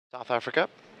South Africa.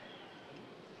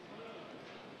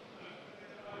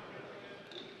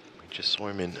 We just saw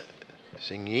him in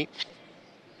Xingyi.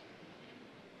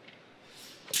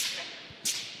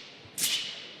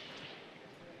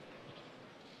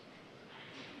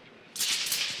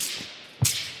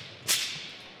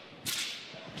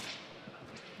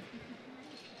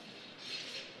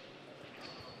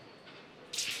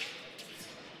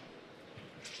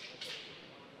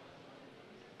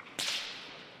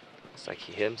 Looks like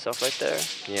he hit himself right there.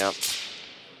 Yeah.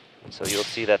 So you'll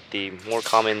see that the more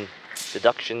common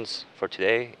deductions for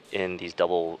today in these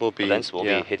double events will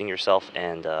be hitting yourself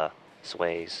and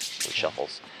sways and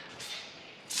shuffles.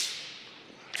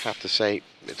 I have to say,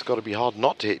 it's got to be hard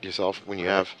not to hit yourself when you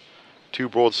have two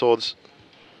broadswords.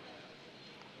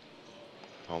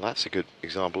 Well, that's a good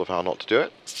example of how not to do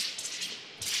it.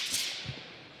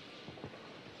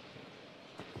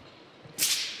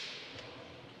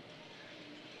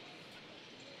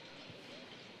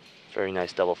 Very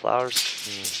nice double flowers.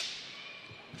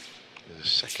 There's a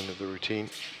second of the routine.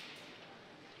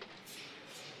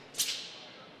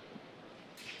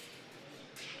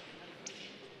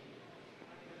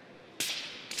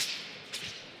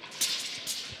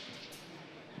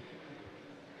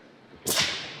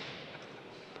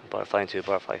 Butterfly into a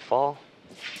butterfly fall.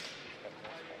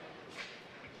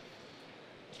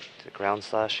 To the ground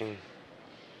slashing.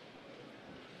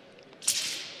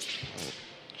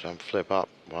 Jump flip up.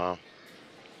 Wow.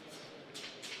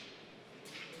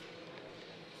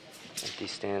 Empty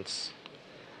stance.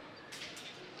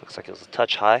 Looks like it was a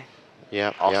touch high.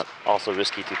 Yeah. Also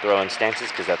risky to throw in stances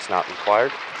because that's not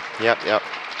required. Yep. This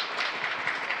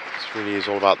really is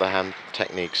all about the hand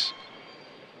techniques.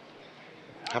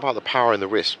 How about the power in the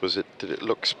wrist? Did it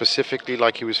look specifically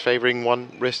like he was favoring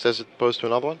one wrist as opposed to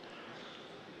another one?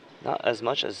 Not as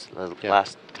much as the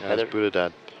last competitor. As Buddha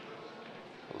dad.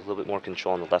 A little bit more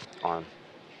control on the left arm.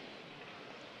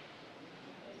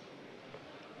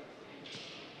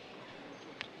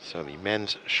 So the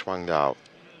men's Shuangdao.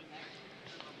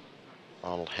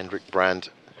 Arnold Hendrik brand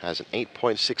has an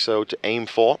 8.60 to aim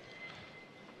for.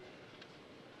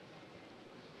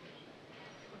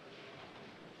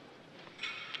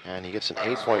 And he gets an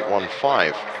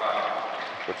 8.15.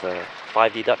 With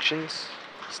 5 deductions,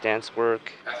 stance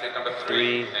work,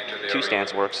 2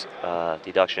 stance works,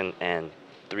 deduction, and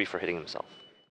 3 for hitting himself.